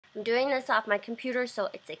I'm doing this off my computer, so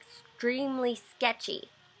it's extremely sketchy.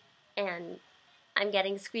 And I'm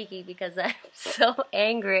getting squeaky because I'm so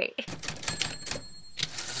angry.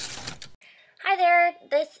 Hi there,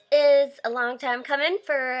 this is a long time coming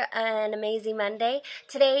for an amazing Monday.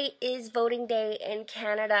 Today is voting day in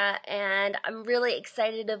Canada and I'm really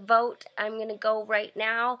excited to vote. I'm going to go right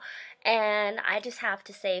now and I just have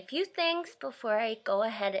to say a few things before I go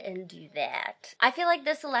ahead and do that. I feel like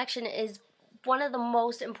this election is one of the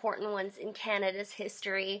most important ones in Canada's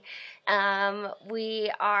history.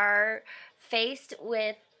 We are faced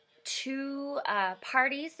with two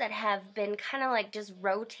parties that have been kind of like just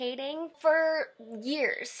rotating for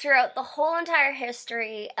years throughout the whole entire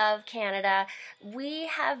history of Canada. We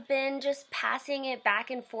have been just passing it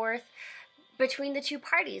back and forth between the two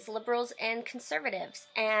parties, Liberals and Conservatives.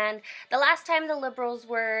 And the last time the Liberals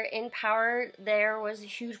were in power, there was a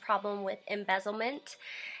huge problem with embezzlement.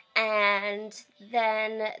 And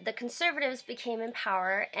then the Conservatives became in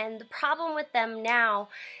power, and the problem with them now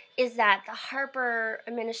is that the Harper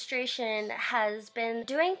administration has been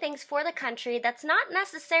doing things for the country that's not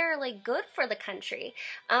necessarily good for the country.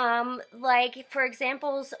 Like, for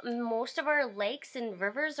example, most of our lakes and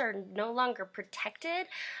rivers are no longer protected.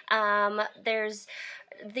 There's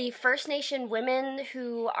the First Nation women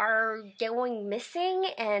who are going missing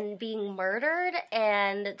and being murdered,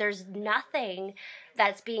 and there's nothing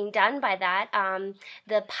that's being done by that.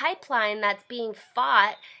 The pipeline that's being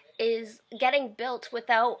fought is getting built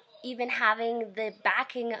without even having the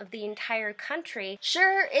backing of the entire country.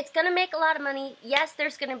 Sure, it's gonna make a lot of money. Yes,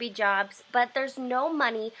 there's gonna be jobs, but there's no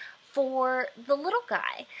money for the little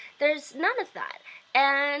guy. There's none of that.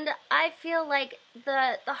 And I feel like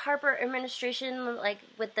the Harper administration, like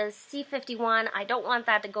with the C-51, I don't want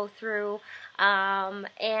that to go through.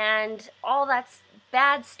 And all that's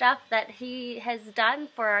bad stuff that he has done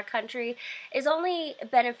for our country is only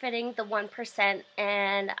benefiting the 1%,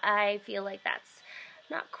 and I feel like that's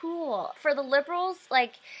not cool. For the Liberals,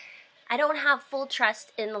 like, I don't have full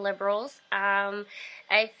trust in the Liberals.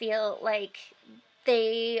 I feel like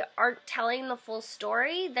they aren't telling the full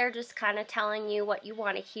story. They're just kind of telling you what you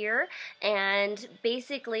want to hear, and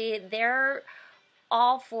basically they're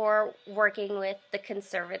all for working with the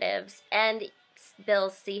Conservatives and Bill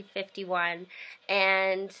C-51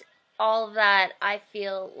 and all of that. I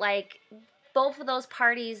feel like both of those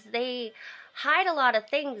parties, they hide a lot of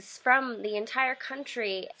things from the entire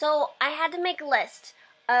country. So I had to make a list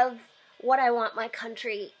of what I want my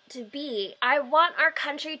country to be. I want our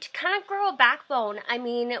country to kind of grow a backbone. I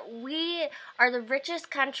mean, we are the richest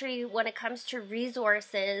country when it comes to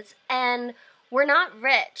resources, and we're not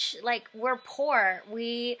rich. Like, we're poor.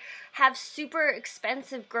 We have super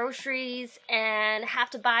expensive groceries and have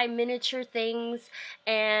to buy miniature things,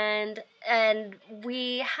 and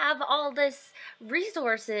we have all this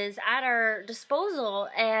resources at our disposal,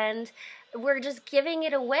 and we're just giving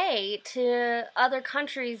it away to other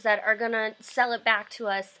countries that are gonna sell it back to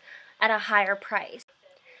us at a higher price.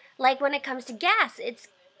 Like when it comes to gas, it's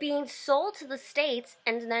being sold to the States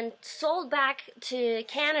and then sold back to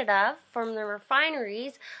Canada from the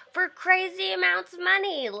refineries for crazy amounts of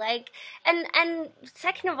money. Like, and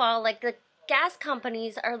second of all, like, the gas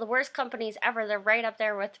companies are the worst companies ever. They're right up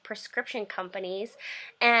there with prescription companies,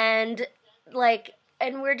 and like,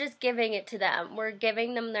 and we're just giving it to them. We're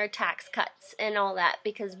giving them their tax cuts and all that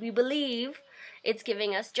because we believe it's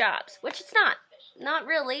giving us jobs, which it's not. Not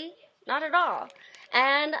really. Not at all.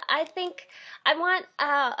 And I think I want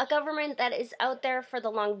a government that is out there for the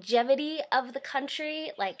longevity of the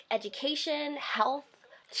country, like education, health,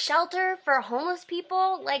 shelter for homeless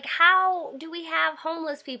people. Like, how do we have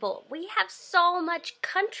homeless people? We have so much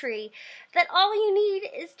country that all you need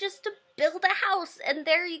is just to build a house, and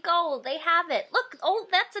there you go, they have it. Look, oh,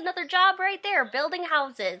 that's another job right there, building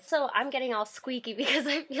houses. So I'm getting all squeaky because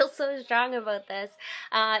I feel so strong about this.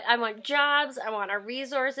 I want jobs, I want our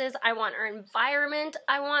resources, I want our environment,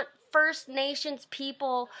 I want First Nations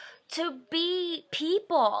people to be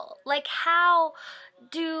people. Like, how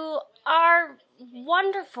do our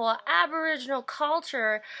wonderful Aboriginal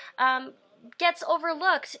culture gets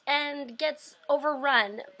overlooked and gets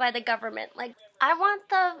overrun by the government? Like, I want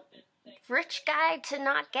the rich guy to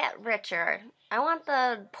not get richer. I want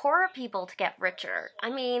the poorer people to get richer. I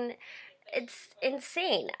mean, it's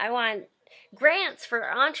insane. I want grants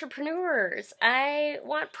for entrepreneurs. I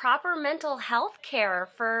want proper mental health care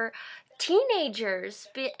for teenagers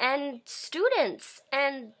and students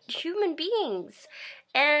and human beings.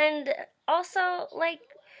 And also, like,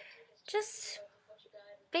 just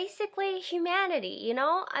basically humanity, you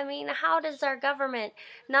know? I mean, how does our government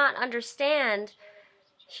not understand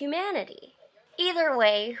humanity? either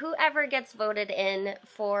way, whoever gets voted in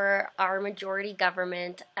for our majority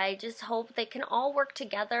government, I just hope they can all work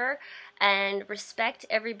together and respect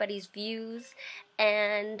everybody's views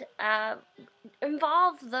and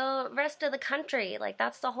involve the rest of the country. Like,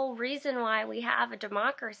 that's the whole reason why we have a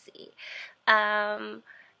democracy. And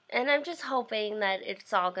I'm just hoping that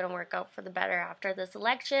it's all going to work out for the better after this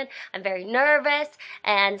election. I'm very nervous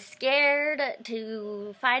and scared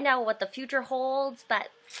to find out what the future holds, but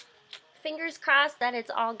fingers crossed that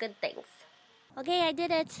it's all good things. Okay, I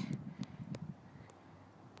did it.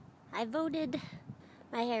 I voted.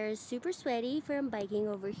 My hair is super sweaty from biking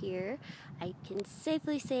over here. I can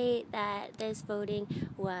safely say that this voting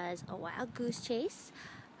was a wild goose chase.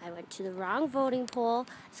 I went to the wrong voting poll,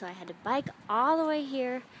 so I had to bike all the way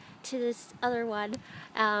here to this other one.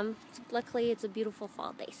 Luckily, it's a beautiful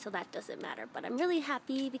fall day, so that doesn't matter. But I'm really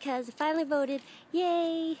happy because I finally voted.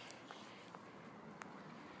 Yay!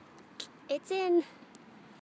 It's in.